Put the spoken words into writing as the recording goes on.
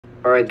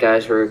Alright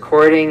guys, we're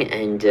recording,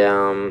 and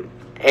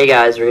hey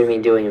guys, we're going to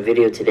be doing a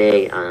video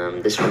today.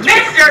 This one's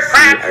Mr.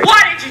 Krabs,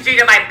 what did you do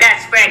to my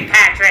best friend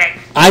Patrick?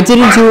 I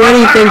didn't do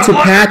anything to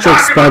Patrick,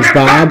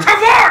 Spongebob.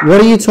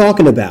 What are you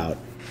talking about?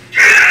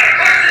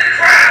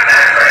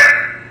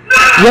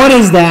 What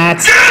is that?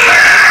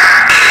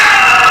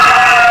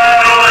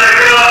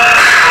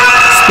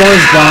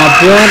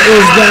 Spongebob, what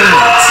is that?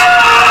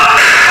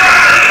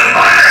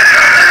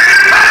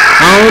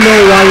 I don't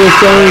know why you're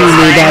showing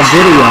me that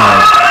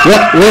video.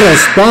 What little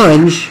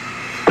sponge?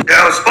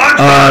 Yeah,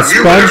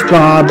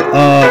 SpongeBob.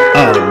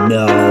 Oh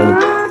no.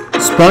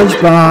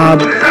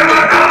 SpongeBob.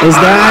 Is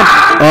that?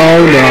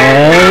 Oh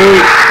no.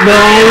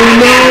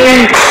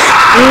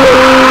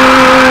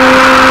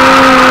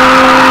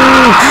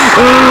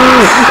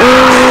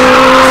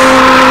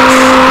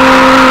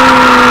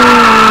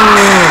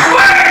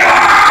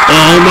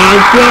 Oh my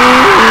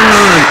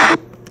god.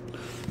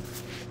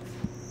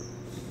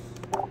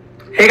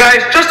 Hey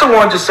guys,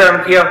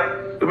 Justin1127 here.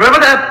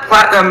 Remember that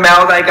platinum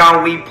medal that I got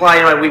on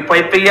replay in my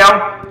replay video?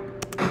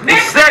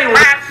 Mr.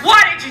 Krabs, what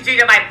did you do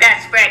to my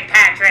best friend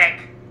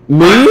Patrick?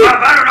 Me?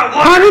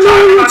 I don't know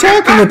what you're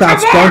talking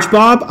about,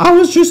 SpongeBob. I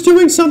was just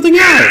doing something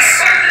else.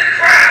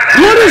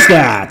 What is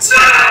that?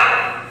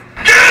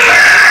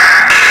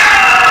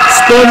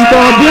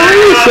 SpongeBob, why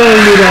are you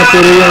showing me that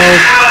video?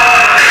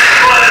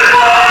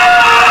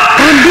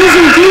 I'm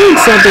busy doing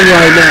something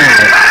right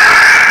now.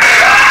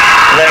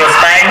 Little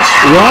sponge?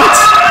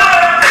 What?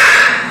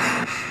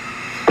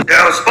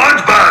 Yeah,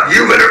 SpongeBob,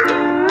 you better.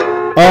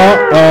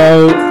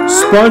 Uh-oh.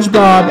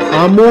 SpongeBob,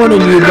 I'm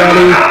warning you,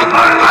 buddy.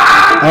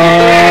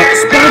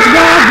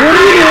 SpongeBob, what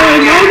are you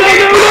doing? No, no,